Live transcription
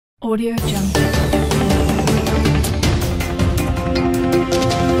Audio Jungle.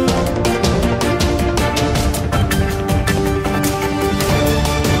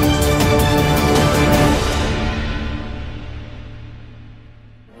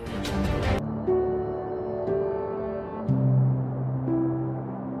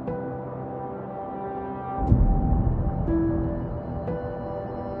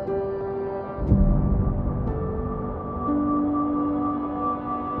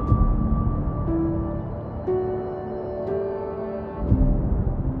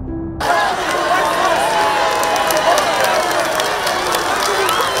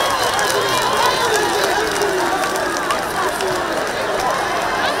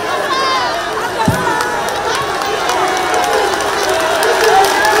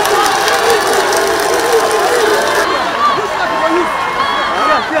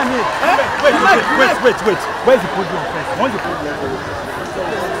 Wait. Where's the podium first? Where's the podium?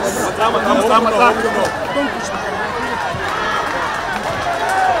 Don't push me.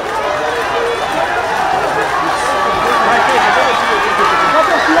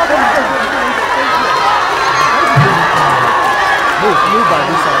 Move by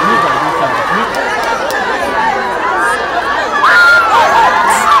this side.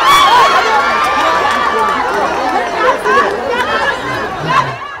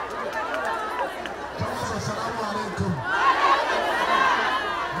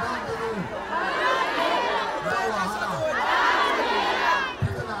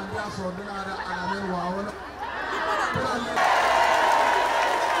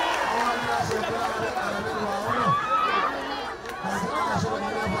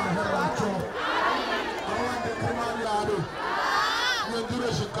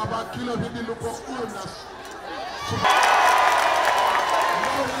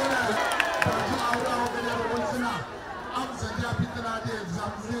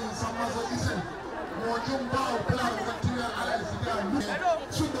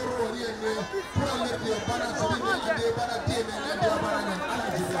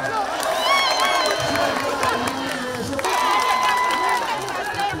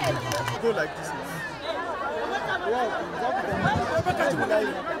 Go like this.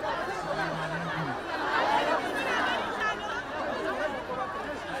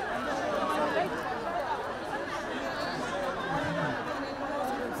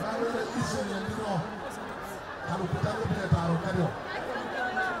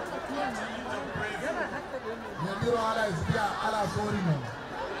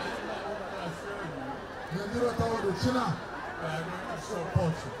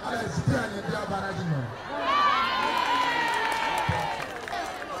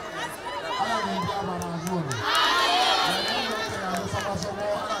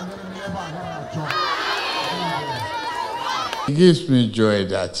 It gives me joy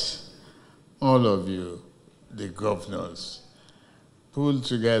that all of you, the governors, pulled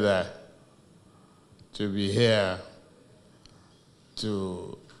together to be here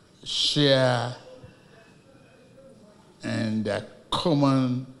to share and a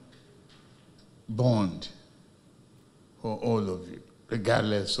common bond for all of you,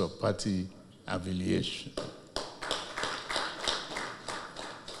 regardless of party affiliation.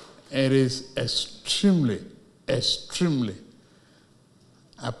 It is extremely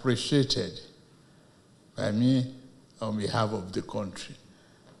appreciated by me on behalf of the country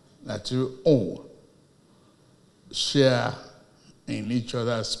that you all share in each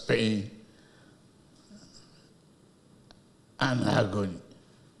other's pain and agony.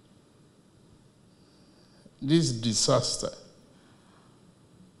 This disaster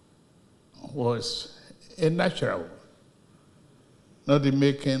was a natural one, not the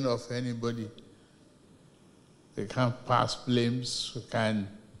making of anybody. We can't pass blames, we can't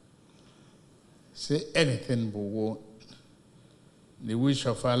say anything but what the wish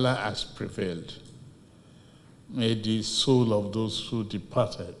of Allah has prevailed. May the soul of those who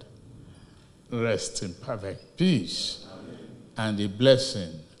departed rest in perfect peace. Amen. And the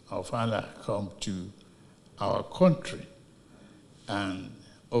blessing of Allah come to our country and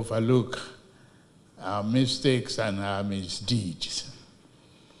overlook our mistakes and our misdeeds,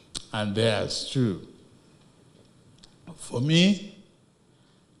 and theirs too. For me,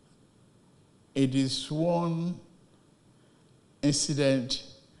 it is one incident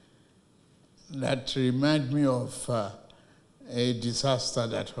that reminds me of a disaster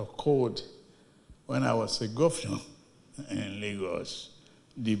that occurred when I was a governor in Lagos.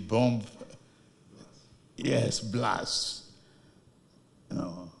 The bomb, blast,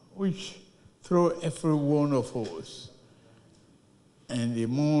 which threw every one of us in the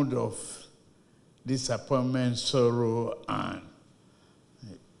mood of disappointment, sorrow, and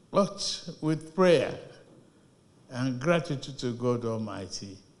But with prayer and gratitude to God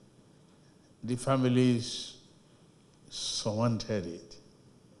Almighty, the families surmounted it.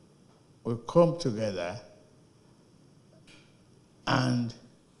 We come together and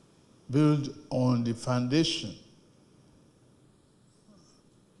build on the foundation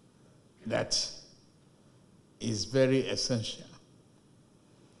that is very essential.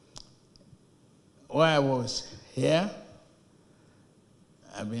 While I was here,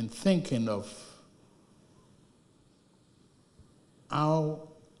 I've been thinking of how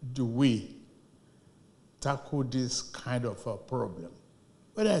do we tackle this kind of a problem,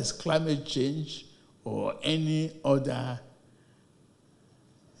 whether it's climate change or any other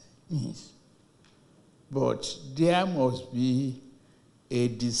means. But there must be a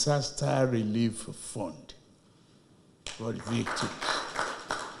disaster relief fund for the victims.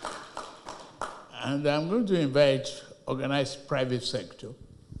 And I'm going to invite organized private sector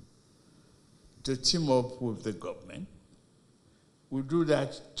to team up with the government. We'll do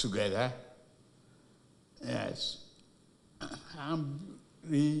that together. Yes. And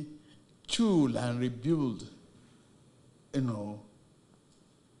retool and rebuild,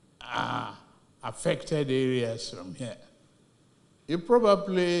 affected areas from here. You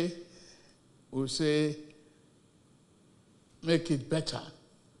probably will say, make it better.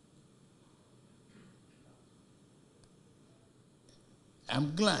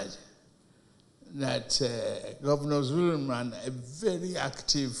 I'm glad that Governor Zulman, a very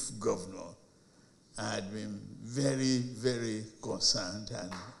active governor, had been very, very concerned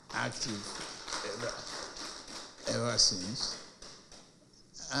and active ever since.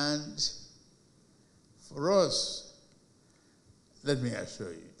 And for us, let me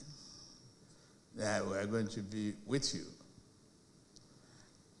assure you that we're going to be with you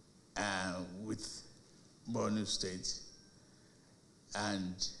with Borno State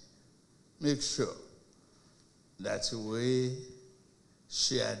and make sure that we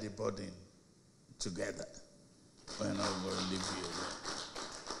share the burden together. We're not going to leave you alone.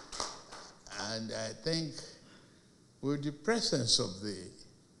 And I think with the presence of the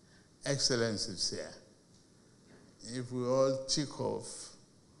excellencies here, if we all tick off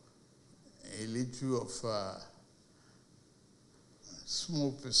a little of a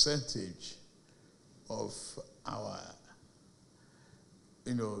small percentage of our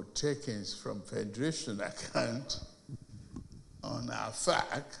takings from Federation account on our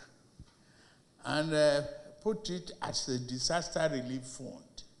FAC and put it as a disaster relief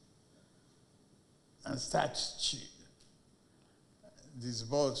fund and start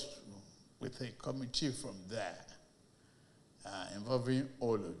disburse with a committee from there involving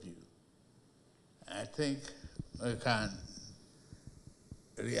all of you. I think we can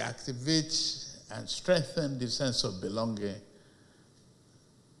reactivate and strengthen the sense of belonging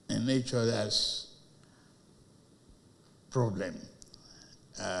in each other's problem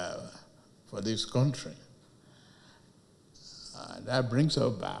for this country. That brings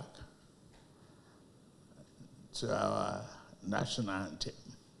us back to our national anthem.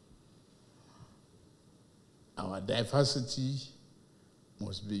 Our diversity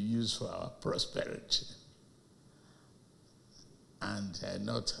must be used for our prosperity and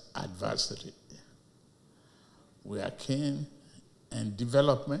not adversity. We are keen in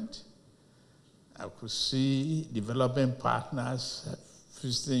development. I could see development partners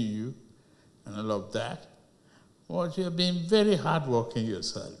visiting you and all of that. But you have been very hardworking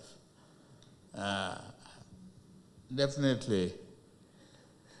yourself. Definitely,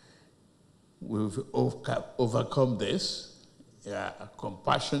 we've overcome this. You are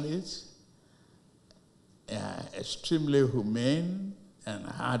compassionate, extremely humane and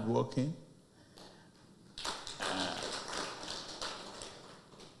hardworking.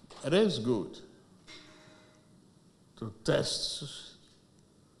 It is good to test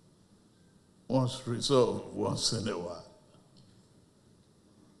one's resolve once in a while.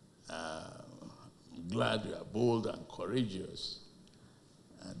 I'm glad you are bold and courageous.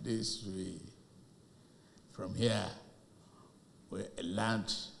 And this from here, we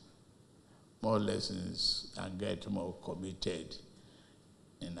learned more lessons and get more committed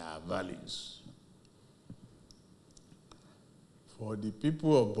in our values. For the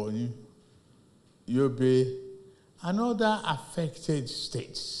people of Borno, Yobe, and other affected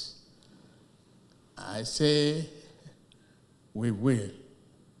states, I say we will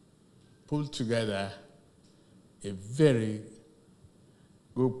pull together a very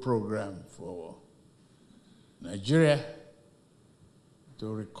good program for Nigeria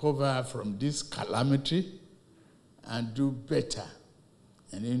to recover from this calamity and do better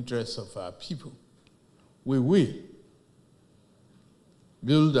in the interest of our people. We will.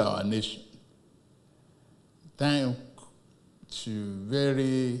 build our nation. Thanks to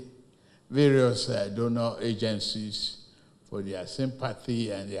various donor agencies for their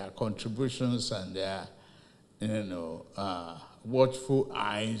sympathy and their contributions and their, watchful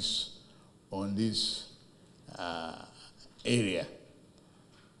eyes on this area.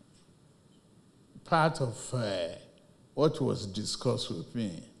 Part of what was discussed with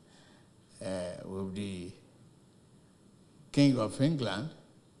me with the King of England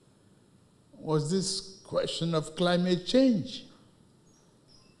was this question of climate change.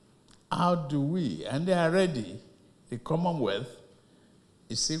 How do we, and they are ready, the Commonwealth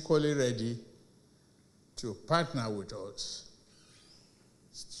is equally ready to partner with us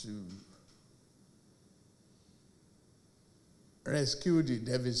to rescue the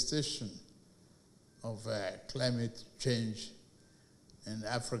devastation of climate change in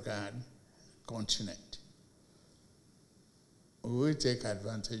the African continent. We will take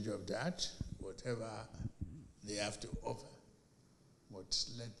advantage of that, whatever they have to offer. But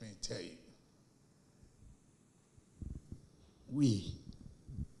let me tell you, we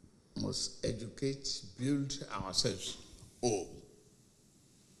must educate, build ourselves all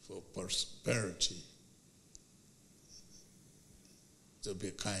for prosperity, to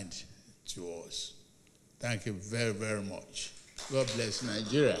be kind to us. Thank you very, very much. God bless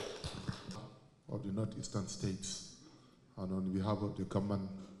Nigeria. Of the northeastern states, and on behalf of the government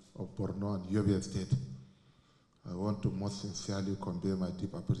of Borno and Yobe State, I want to most sincerely convey my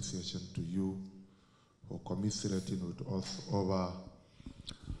deep appreciation to you for commiserating with us over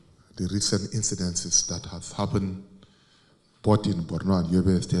the recent incidences that has happened both in Borno and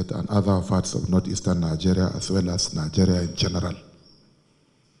Yobe State and other parts of northeastern Nigeria, as well as Nigeria in general.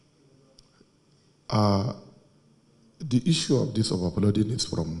 The issue of this overflooding is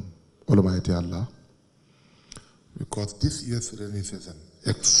from Almighty Allah, because this year's rainy season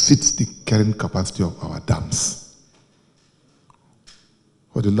exceeds the carrying capacity of our dams.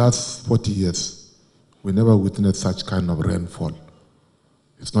 For the last 40 years, we never witnessed such kind of rainfall.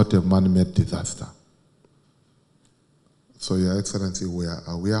 It's not a man-made disaster. So, Your Excellency, we are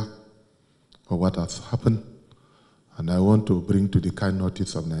aware of what has happened, and I want to bring to the kind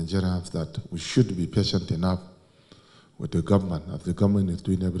notice of Nigerians that we should be patient enough with the government, as the government is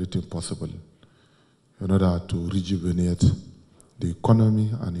doing everything possible in order to rejuvenate the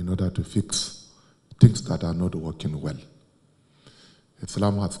economy and in order to fix things that are not working well.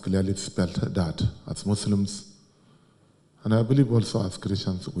 Islam has clearly spelled that as Muslims, and I believe also as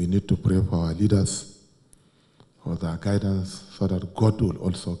Christians, we need to pray for our leaders, for their guidance, so that God will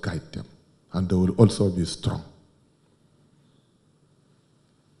also guide them, and they will also be strong.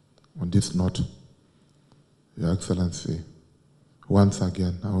 On this note, Your Excellency, once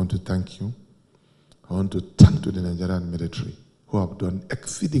again, I want to thank you. I want to thank the Nigerian military, who have done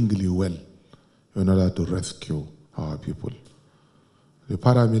exceedingly well in order to rescue our people. The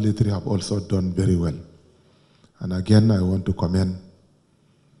paramilitary have also done very well. And again, I want to commend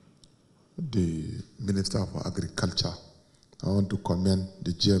the Minister for Agriculture. I want to commend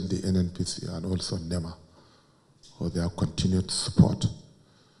the GMD, NNPC, and also NEMA for their continued support.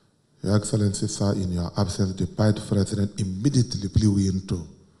 Your Excellency, sir, in your absence, the Vice President immediately flew into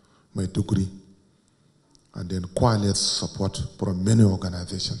Maiduguri and then coalesced support from many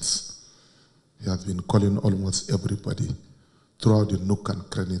organizations. He has been calling almost everybody throughout the nook and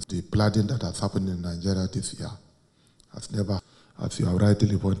crannies. The flooding that has happened in Nigeria this year has never, as you have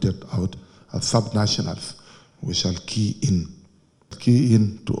rightly pointed out, as subnationals, we shall key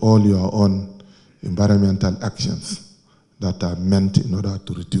in to all your own environmental actions that are meant in order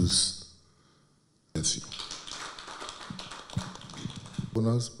to reduce. Yes.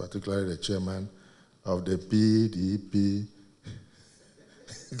 Particularly the chairman of the PDP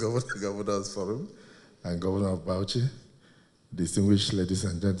Governors Forum and Governor of Bauchi, distinguished ladies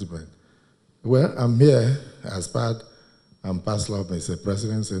and gentlemen. Well, I'm here as part and parcel of Mr.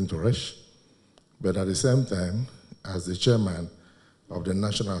 President's entourage, but at the same time, as the chairman of the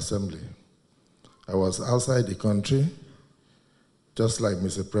National Assembly. I was outside the country, just like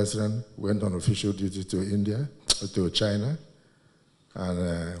Mr. President went on official duty to India, to China,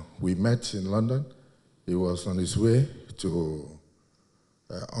 and we met in London. He was on his way to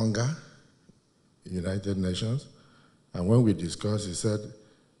UNGA, United Nations, and when we discussed, he said,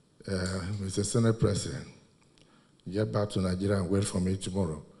 Mr. Senate President, get back to Nigeria and wait for me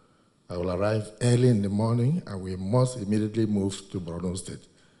tomorrow. I will arrive early in the morning, and we must immediately move to Borno State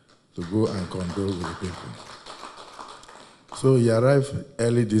to go and condole with the people. So he arrived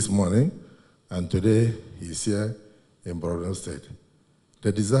early this morning, and today he's here in Borno State.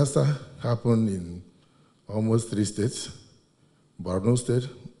 The disaster happened in almost 3 states, Borno State,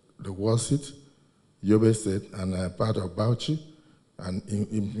 the War Seat, Yobe State, and part of Bauchi, and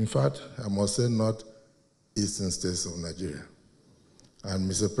in fact, I must say northeastern states of Nigeria. And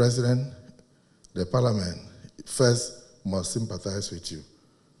Mr. President, the Parliament first must sympathize with you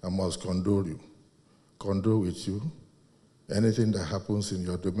and must condole with you. Anything that happens in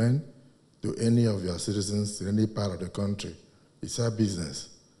your domain to any of your citizens in any part of the country, it's our business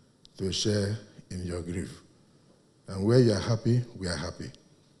to share in your grief. And where you are happy, we are happy.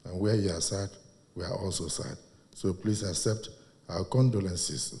 And where you are sad, we are also sad. So please accept our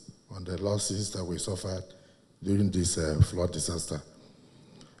condolences on the losses that we suffered during this flood disaster.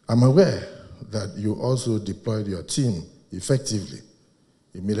 I'm aware that you also deployed your team effectively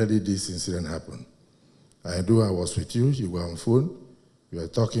immediately this incident happened. I was with you, you were on phone, you were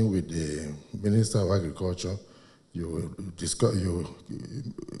talking with the Minister of Agriculture, you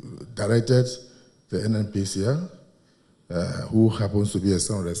directed the NNPCL, who happens to be a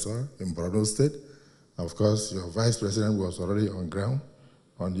son wrestler in Borno State. Of course, your Vice President was already on ground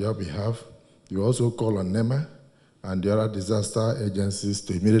on your behalf. You also called on NEMA and the other disaster agencies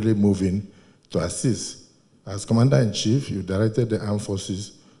to immediately move in to assist. As Commander-in-Chief, you directed the armed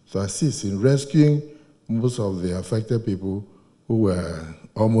forces to assist in rescuing most of the affected people who were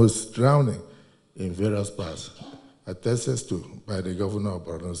almost drowning in various parts, attested to by the Governor of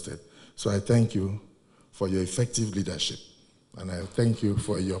Borno State. So I thank you for your effective leadership, and I thank you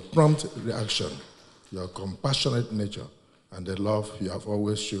for your prompt reaction, your compassionate nature, and the love you have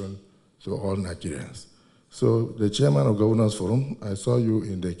always shown to all Nigerians. So the Chairman of Governors Forum, I saw you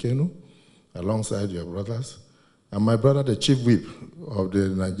in the canoe alongside your brothers, and my brother, the Chief Whip of the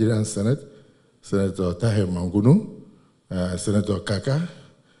Nigerian Senate, Senator Tahir Mangunu, Senator Kaka,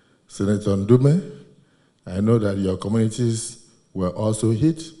 Senator Ndume. I know that your communities were also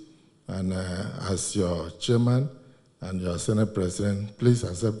hit, and as your chairman and your Senate President, please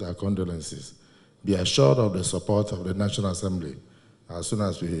accept our condolences. Be assured of the support of the National Assembly as soon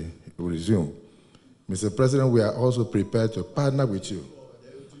as we resume. Mr. President, we are also prepared to partner with you.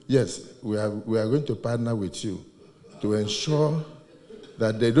 Yes, we are going to partner with you to ensure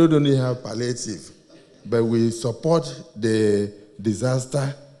that they don't only have palliative, but we support the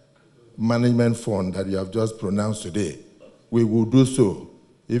disaster management fund that you have just pronounced today. We will do so,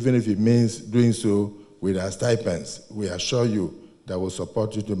 even if it means doing so with our stipends. We assure you that we'll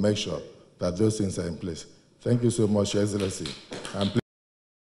support you to make sure that those things are in place. Thank you so much, Your Excellency. And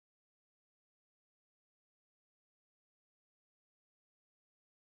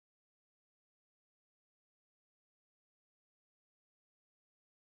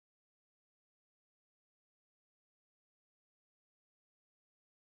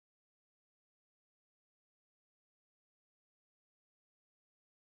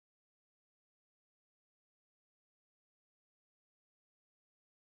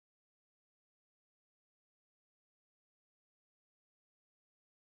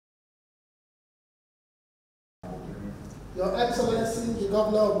Your Excellency, the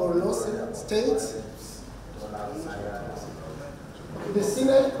Governor of Borno State, the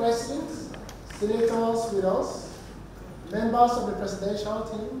Senate President, senators with us, members of the presidential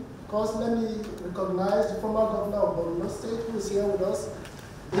team. Of course, let me recognize the former Governor of Borno State who is here with us.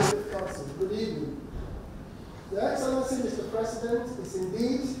 Good evening. Your Excellency, Mr. President, it's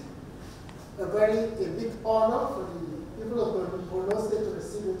indeed a big honor for the people of Borno State to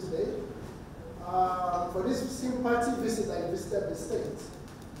receive you today. For this sympathy visit, I visited the state.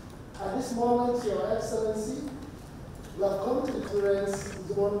 At this moment, Your Excellency, we have come to experience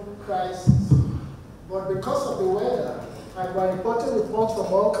zone crisis. But because of the weather, and we're reporting reports from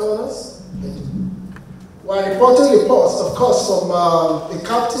all corners, we're reporting reports, of course, from the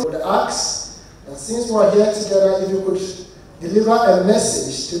captain of the ACS, and since we're here together, if you could deliver a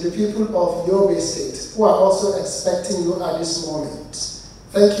message to the people of Yobe State, who are also expecting you at this moment.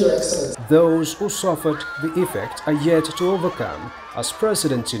 Thank you, Excellency. Those who suffered the effect are yet to overcome, as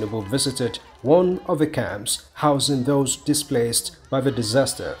President Tinubu visited one of the camps housing those displaced by the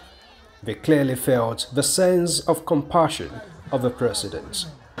disaster. They clearly felt the sense of compassion of the president.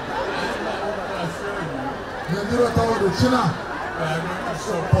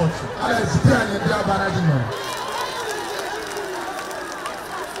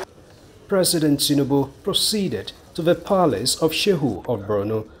 President Tinubu proceeded to the palace of Shehu of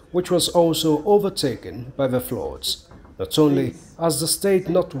Borno, which was also overtaken by the floods. Not only has the state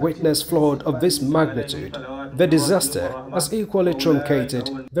not witnessed flood of this magnitude, the disaster has equally truncated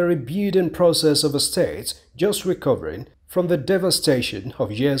the rebuilding process of a state just recovering from the devastation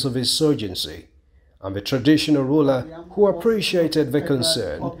of years of insurgency. and the traditional ruler, who appreciated the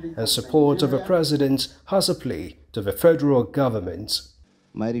concern and support of the president, has a plea to the federal government.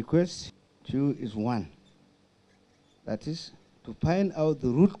 My request to you is one, that is to find out the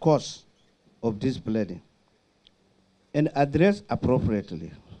root cause of this bleeding and address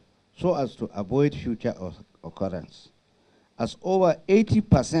appropriately so as to avoid future occurrence, as over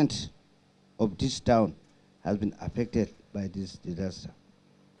 80% of this town has been affected by this disaster.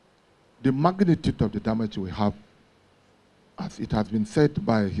 The magnitude of the damage we have, as it has been said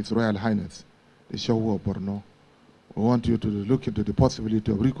by His Royal Highness, the Shehu of Borno, we want you to look into the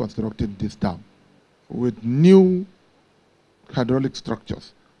possibility of reconstructing this dam with new hydraulic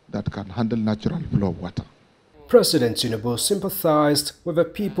structures that can handle natural flow of water. President Tinubu sympathized with the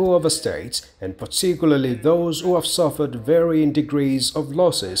people of the state, and particularly those who have suffered varying degrees of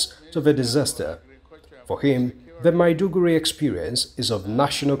losses to the disaster. For him, the Maiduguri experience is of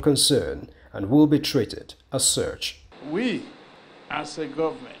national concern and will be treated as such. We, as a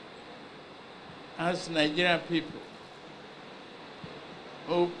government, as Nigerian people,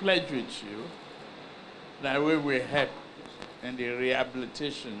 who pledge with you that we will help in the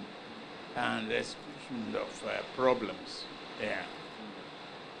rehabilitation and resolution of problems there.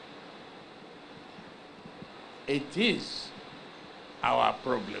 It is our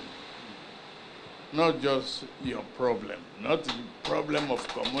problem, not just your problem, not the problem of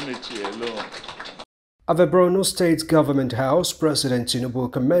community alone. At the Borno State Government House, President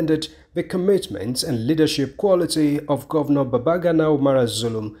Tinubu commended the commitment and leadership quality of Governor Babagana Umar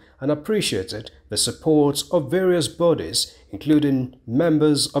Zulum and appreciated the support of various bodies, including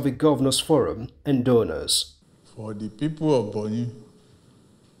members of the Governors Forum and donors. For the people of Borno,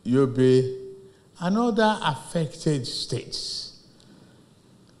 Yobe, and other affected states,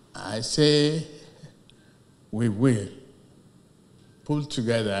 I say we will pull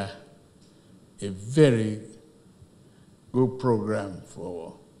together a very good program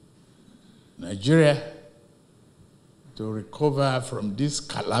for Nigeria to recover from this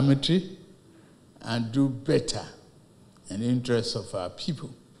calamity and do better in the interest of our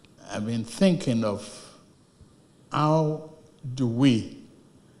people. I've been thinking of how do we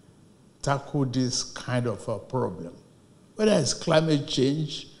tackle this kind of a problem, whether it's climate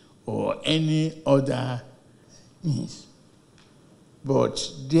change or any other means.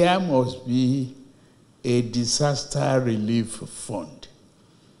 But there must be a disaster relief fund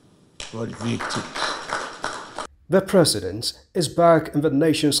for the victims. The president is back in the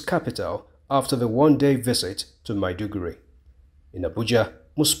nation's capital after the one-day visit to Maiduguri. In Abuja,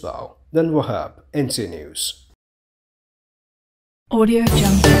 Musbao, then Wahab, NT News. Audio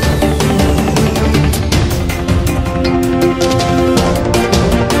Jungle.